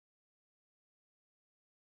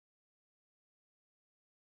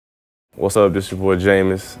What's up, this your boy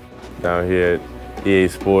Jameis down here at EA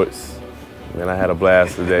Sports. Man, I had a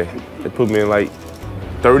blast today. They put me in like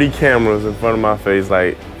 30 cameras in front of my face,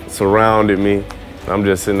 like surrounded me. I'm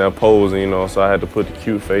just sitting there posing, you know, so I had to put the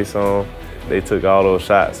cute face on. They took all those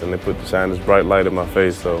shots and they put the shine this bright light in my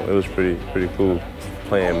face, so it was pretty cool.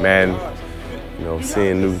 Playing Madden, you know,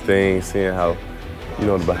 seeing new things, seeing how, you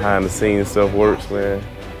know, the behind the scenes stuff works, man.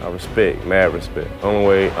 I respect, mad respect. The only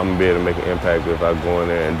way I'm gonna be able to make an impact is if I go in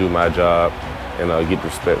there and do my job and get the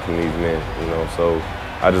respect from these men, you know. So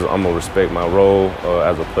I'm gonna respect my role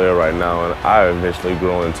as a player right now, and I eventually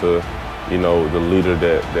grow into, you know, the leader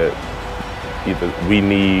that either we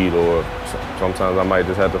need, or sometimes I might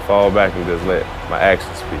just have to fall back and just let my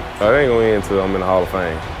actions speak. I ain't gonna end until I'm in the Hall of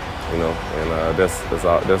Fame, you know, and that's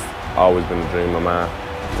always been a dream of mine,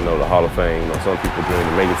 you know, the Hall of Fame. You know, some people dream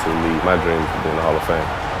to make it to the league. My dream is to be in the Hall of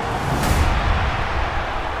Fame.